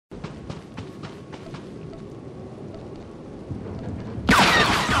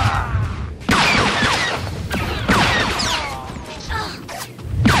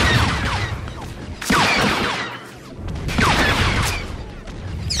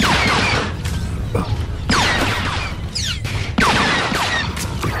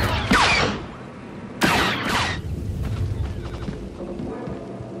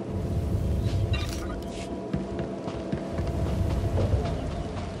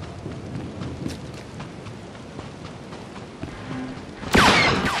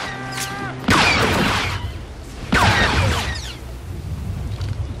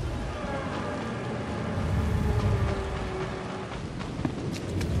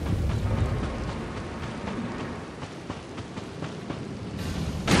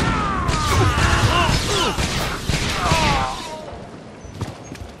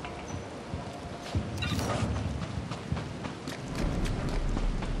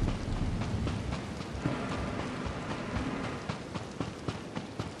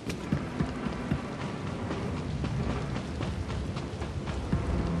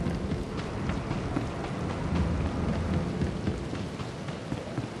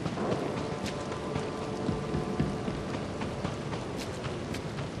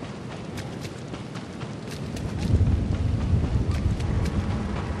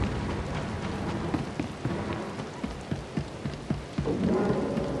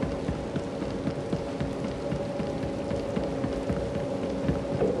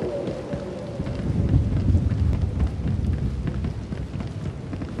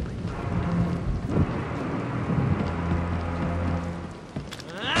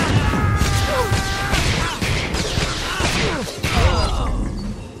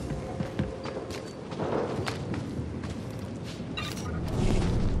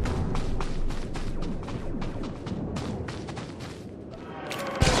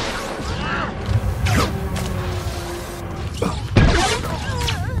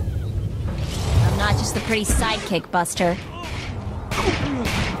pretty sidekick, Buster.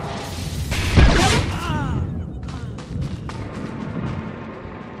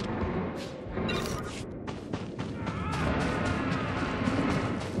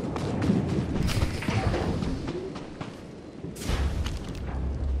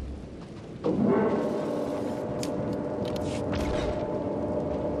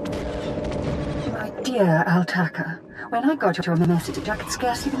 Dear Altaka, when I got your message, I could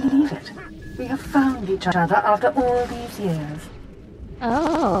scarcely believe it. We have found each other after all these years.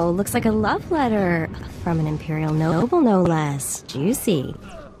 Oh, looks like a love letter. From an Imperial noble, no less. Juicy.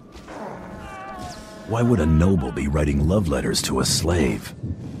 Why would a noble be writing love letters to a slave?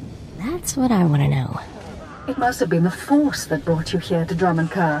 That's what I want to know. It must have been the Force that brought you here to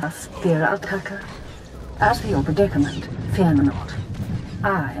Dromund Kaas, dear Altaka. As for your predicament, fear not.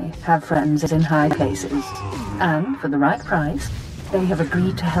 I have friends in high places, and for the right price, they have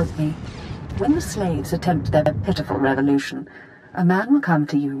agreed to help me. When the slaves attempt their pitiful revolution, a man will come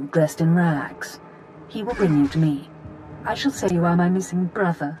to you dressed in rags. He will bring you to me. I shall say you are my missing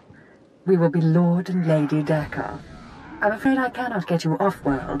brother. We will be Lord and Lady Dakar. I'm afraid I cannot get you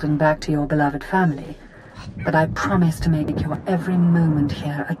off-world and back to your beloved family, but I promise to make your every moment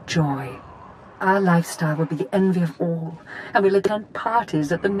here a joy. Our lifestyle will be the envy of all, and we'll attend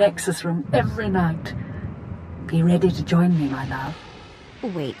parties at the Nexus Room every night. Be ready to join me, my love.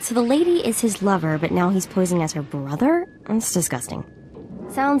 Wait, so the lady is his lover, but now he's posing as her brother? That's disgusting.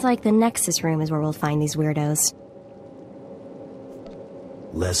 Sounds like the Nexus Room is where we'll find these weirdos.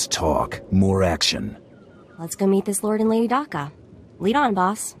 Less talk, more action. Let's go meet this Lord and Lady Daka. Lead on,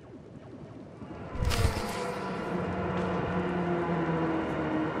 boss.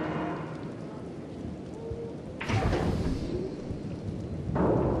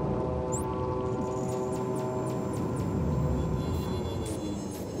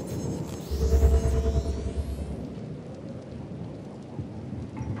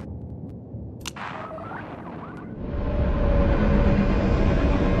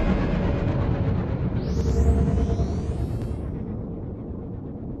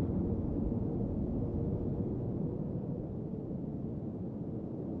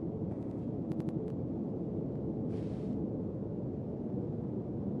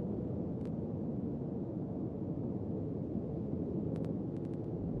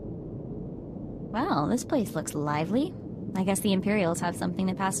 Well, this place looks lively. I guess the Imperials have something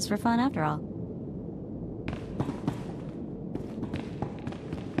that passes for fun after all.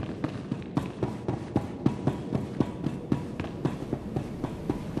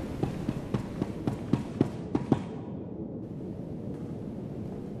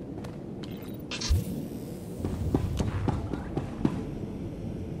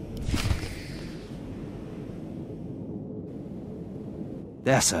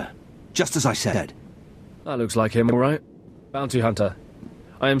 There, sir. Just as I said. That looks like him, all right. Bounty Hunter.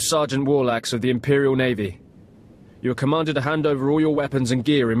 I am Sergeant Warlax of the Imperial Navy. You are commanded to hand over all your weapons and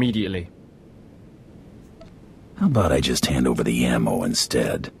gear immediately. How about I just hand over the ammo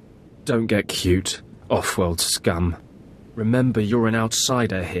instead? Don't get cute, off-world scum. Remember, you're an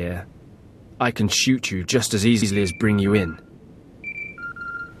outsider here. I can shoot you just as easily as bring you in.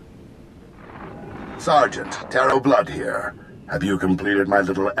 Sergeant, Taro Blood here. Have you completed my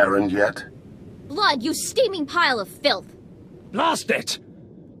little errand yet? Blood, you steaming pile of filth! Blast it!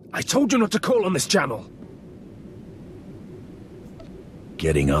 I told you not to call on this channel!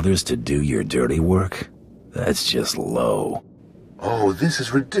 Getting others to do your dirty work? That's just low. Oh, this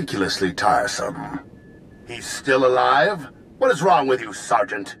is ridiculously tiresome. He's still alive? What is wrong with you,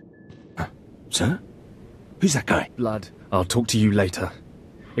 Sergeant? Sir? Who's that guy? Blood, I'll talk to you later.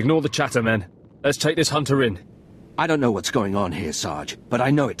 Ignore the chatter, men. Let's take this hunter in. I don't know what's going on here, Sarge, but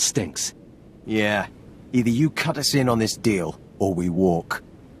I know it stinks. Yeah. Either you cut us in on this deal, or we walk.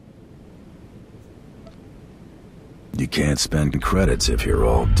 You can't spend credits if you're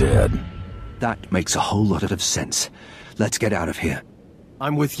all dead. That makes a whole lot of sense. Let's get out of here.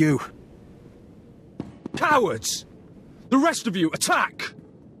 I'm with you. Cowards! The rest of you, attack!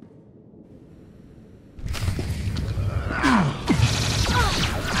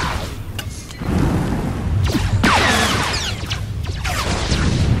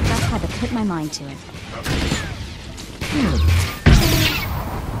 Just had to put my mind to it.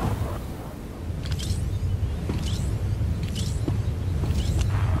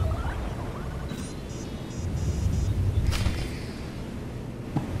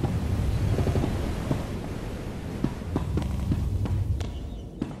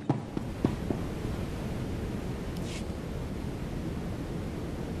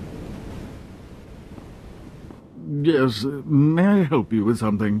 Yes, may I help you with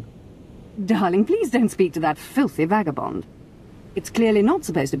something? Darling, please don't speak to that filthy vagabond. It's clearly not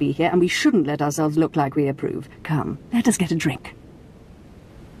supposed to be here, and we shouldn't let ourselves look like we approve. Come, let us get a drink.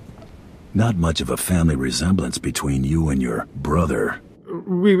 Not much of a family resemblance between you and your brother.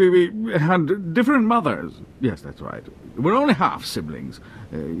 We had different mothers. Yes, that's right. We're only half-siblings,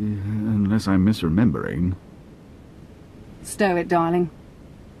 unless I'm misremembering. Stow it, darling.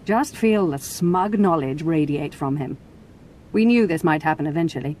 Just feel the smug knowledge radiate from him. We knew this might happen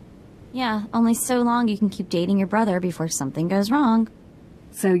eventually. Yeah, only so long you can keep dating your brother before something goes wrong.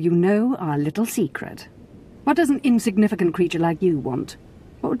 So you know our little secret. What does an insignificant creature like you want?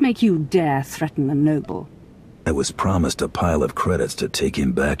 What would make you dare threaten a noble? I was promised a pile of credits to take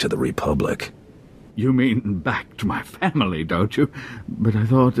him back to the Republic. You mean back to my family, don't you? But I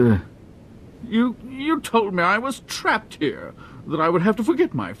thought, You told me I was trapped here, that I would have to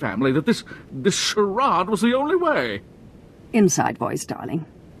forget my family, that this charade was the only way. Inside voice, darling.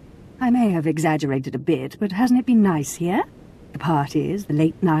 I may have exaggerated a bit, but hasn't it been nice here? The parties, the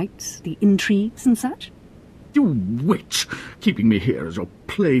late nights, the intrigues and such? You witch! Keeping me here as your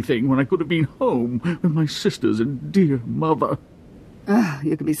plaything when I could have been home with my sisters and dear mother. Oh,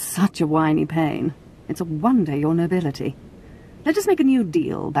 you can be such a whiny pain. It's a wonder your nobility. Let us make a new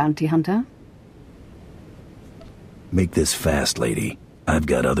deal, bounty hunter. Make this fast, lady. I've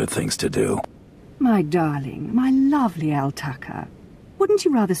got other things to do. My darling, my lovely Altaka. Wouldn't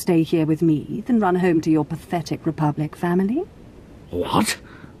you rather stay here with me than run home to your pathetic Republic family? What?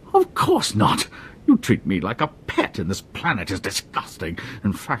 Of course not. You treat me like a pet, and this planet is disgusting.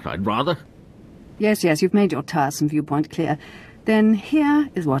 In fact, I'd rather... Yes, you've made your tiresome viewpoint clear. Then here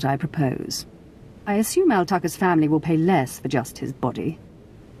is what I propose. I assume Altaka's family will pay less for just his body.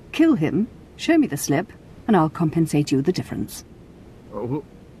 Kill him, show me the slip, and I'll compensate you the difference.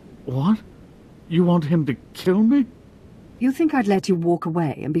 What? You want him to kill me? You think I'd let you walk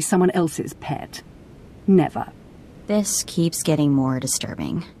away and be someone else's pet? Never. This keeps getting more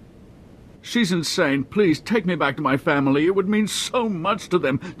disturbing. She's insane. Please, take me back to my family. It would mean so much to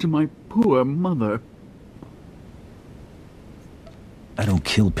them, to my poor mother. I don't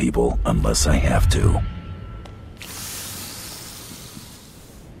kill people unless I have to.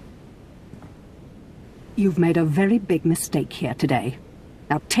 You've made a very big mistake here today.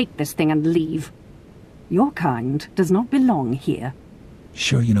 Now take this thing and leave. Your kind does not belong here.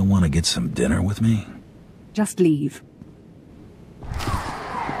 Sure you don't want to get some dinner with me? Just leave.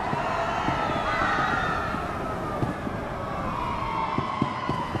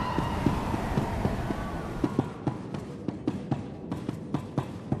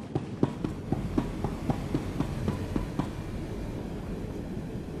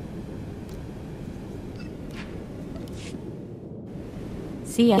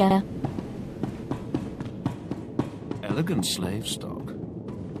 See ya. Elegant slave stock.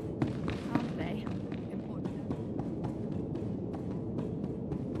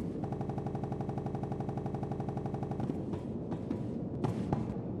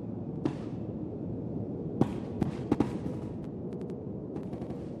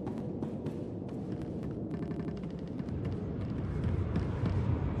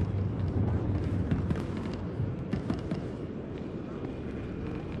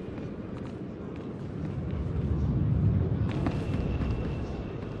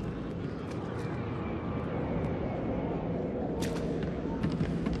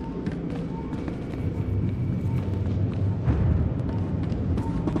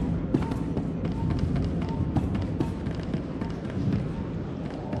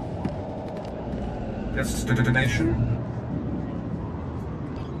 Destination.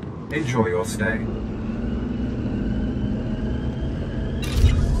 Enjoy your stay.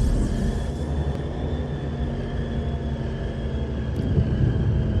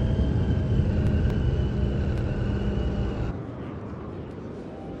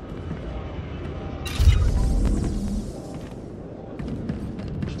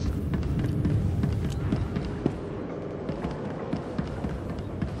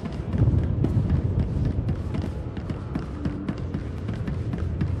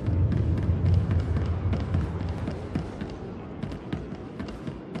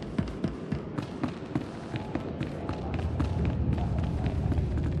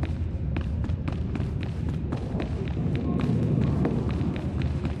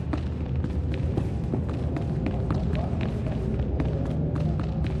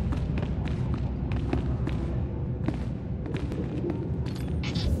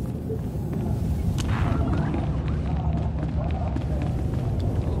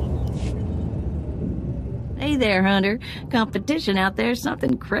 Hey there, Hunter. Competition out there's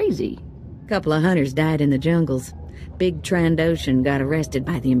something crazy. Couple of hunters died in the jungles. Big Trandoshan got arrested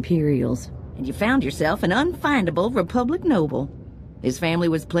by the Imperials. and you found yourself an unfindable Republic noble. His family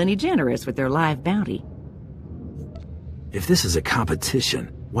was plenty generous with their live bounty. If this is a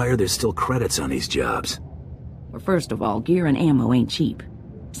competition, why are there still credits on these jobs? Well, first of all, gear and ammo ain't cheap.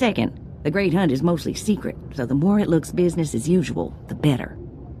 Second, the Great Hunt is mostly secret, so the more it looks business as usual, the better.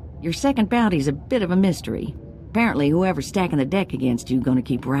 Your second bounty's a bit of a mystery. Apparently whoever's stacking the deck against you gonna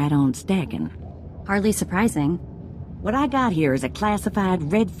keep right on stacking. Hardly surprising. What I got here is a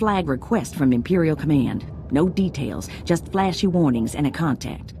classified red flag request from Imperial Command. No details, just flashy warnings and a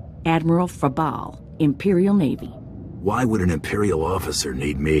contact. Admiral Frabal, Imperial Navy. Why would an Imperial officer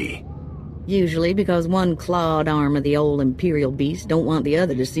need me? Usually because one clawed arm of the old Imperial beast don't want the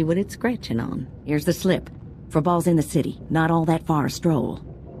other to see what it's scratching on. Here's the slip. Frabal's in the city, not all that far a stroll.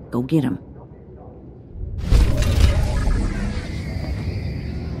 Go get him.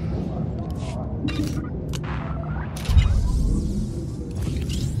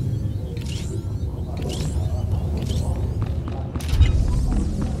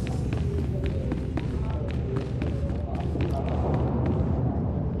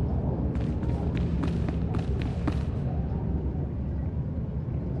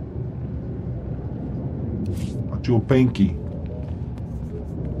 Your pinky.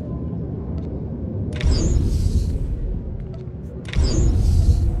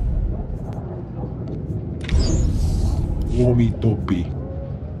 Womi topi.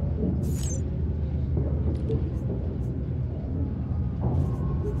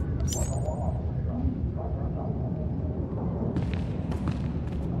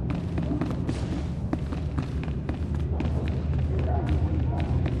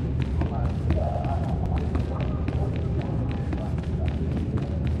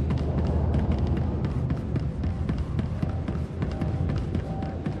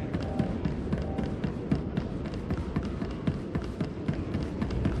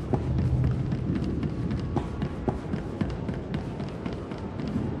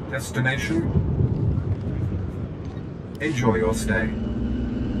 Destination? Enjoy your stay.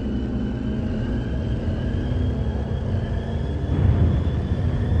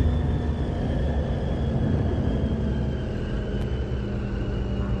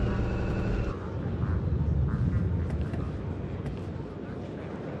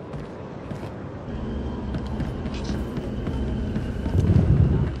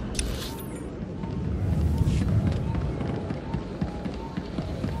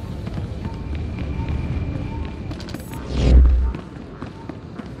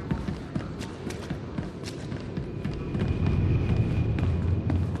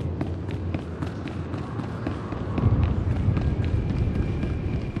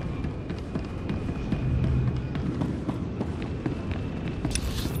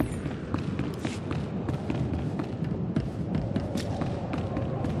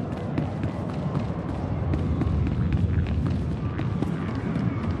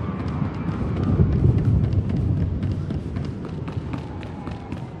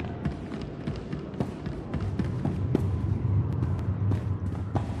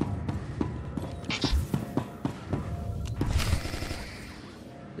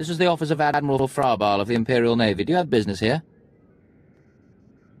 This is the office of Admiral Frabal of the Imperial Navy. Do you have business here?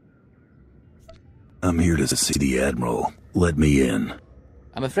 I'm here to see the Admiral. Let me in.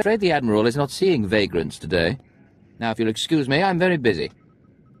 I'm afraid the Admiral is not seeing vagrants today. Now, if you'll excuse me, I'm very busy.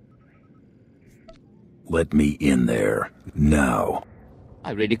 Let me in there. Now. I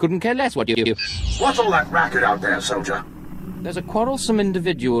really couldn't care less what you... What's all that racket out there, soldier? There's a quarrelsome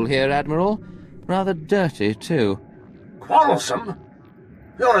individual here, Admiral. Rather dirty, too. Quarrelsome?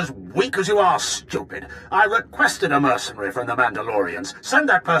 You're as weak as you are stupid. I requested a mercenary from the Mandalorians. Send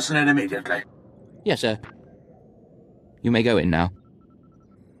that person in immediately. Yes, sir. You may go in now.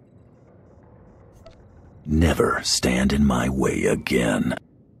 Never stand in my way again.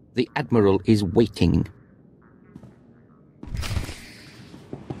 The Admiral is waiting.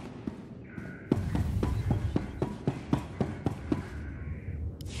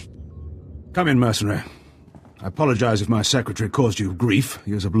 Come in, mercenary. I apologize if my secretary caused you grief.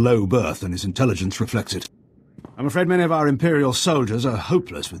 He is of low birth, and his intelligence reflects it. I'm afraid many of our Imperial soldiers are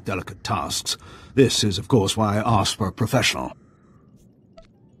hopeless with delicate tasks. This is, of course, why I asked for a professional.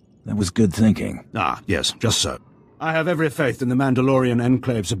 That was good thinking. Ah, yes, just so. I have every faith in the Mandalorian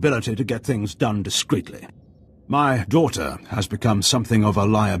Enclave's ability to get things done discreetly. My daughter has become something of a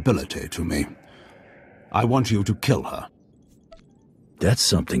liability to me. I want you to kill her. That's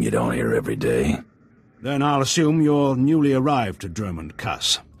something you don't hear every day. Then I'll assume you're newly arrived to Dromund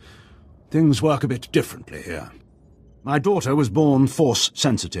Kaas. Things work a bit differently here. My daughter was born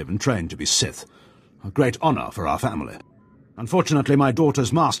Force-sensitive and trained to be Sith. A great honor for our family. Unfortunately, my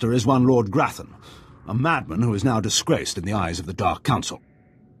daughter's master is one Lord Grathan, a madman who is now disgraced in the eyes of the Dark Council.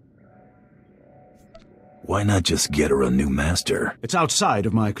 Why not just get her a new master? It's outside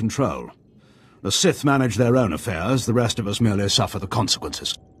of my control. The Sith manage their own affairs, the rest of us merely suffer the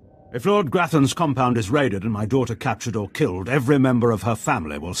consequences. If Lord Grathan's compound is raided and my daughter captured or killed, every member of her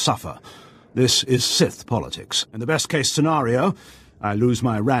family will suffer. This is Sith politics. In the best-case scenario, I lose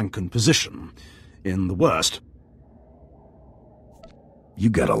my rank and position. In the worst... You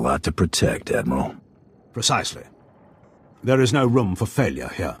got a lot to protect, Admiral. Precisely. There is no room for failure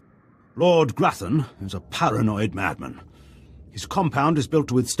here. Lord Grathan is a paranoid madman. His compound is built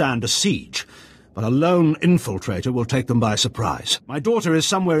to withstand a siege, but a lone infiltrator will take them by surprise. My daughter is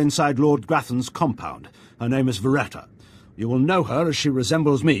somewhere inside Lord Grathan's compound. Her name is Veretta. You will know her as she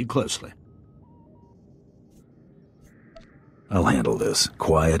resembles me closely. I'll handle this,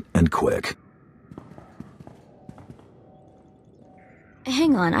 quiet and quick.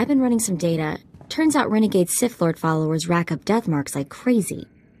 Hang on, I've been running some data. Turns out renegade Sith Lord followers rack up death marks like crazy.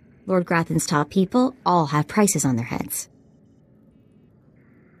 Lord Grathan's top people all have prices on their heads.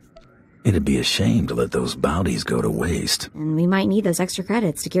 It'd be a shame to let those bounties go to waste. And we might need those extra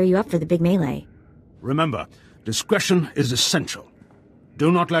credits to gear you up for the big melee. Remember, discretion is essential.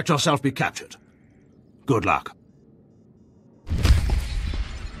 Do not let yourself be captured. Good luck.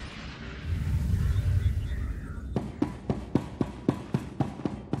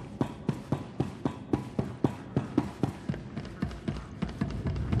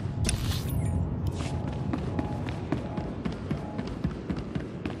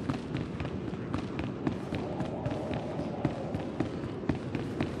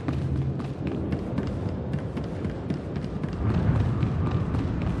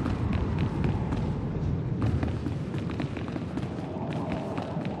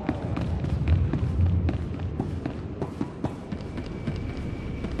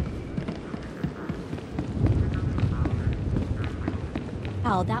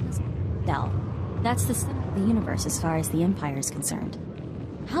 Oh, that was Bell. That's the center of the universe as far as the Empire is concerned.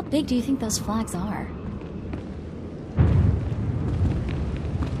 How big do you think those flags are?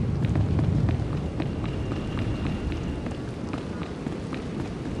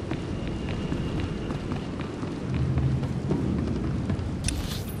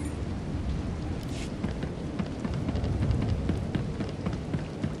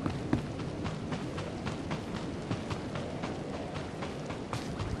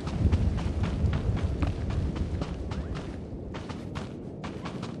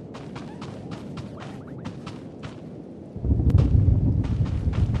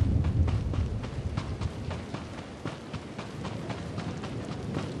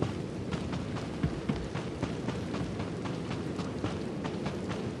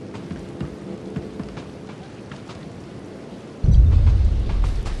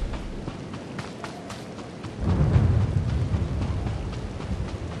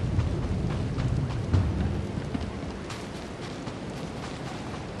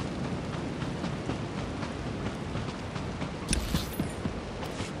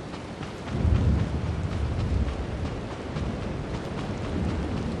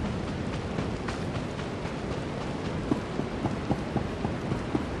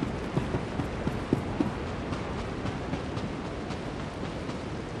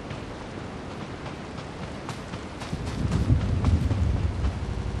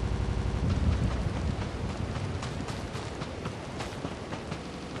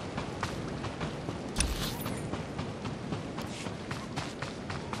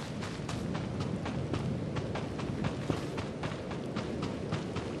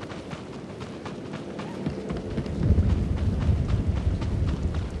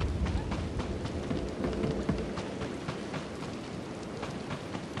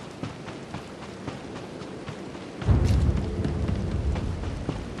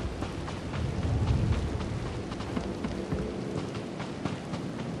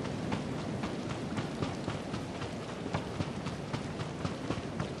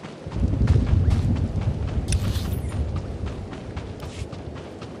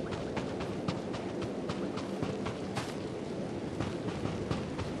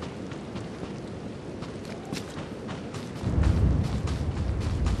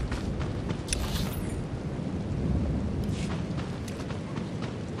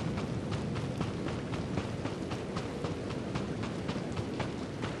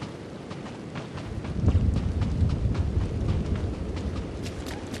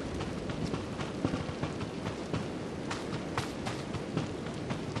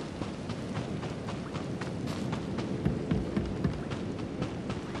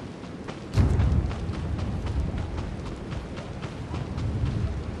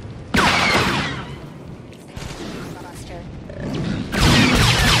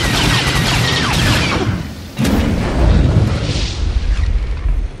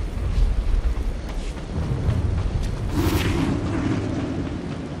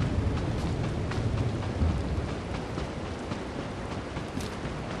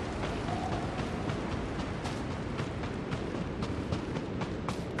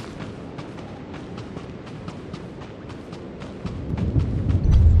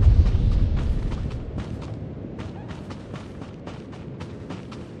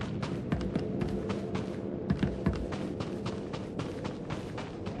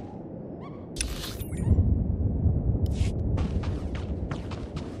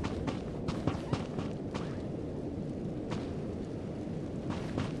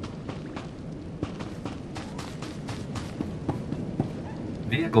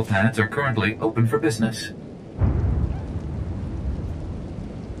 medical pads are currently open for business.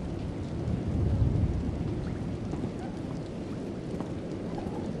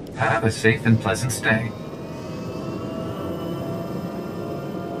 Have a safe and pleasant stay.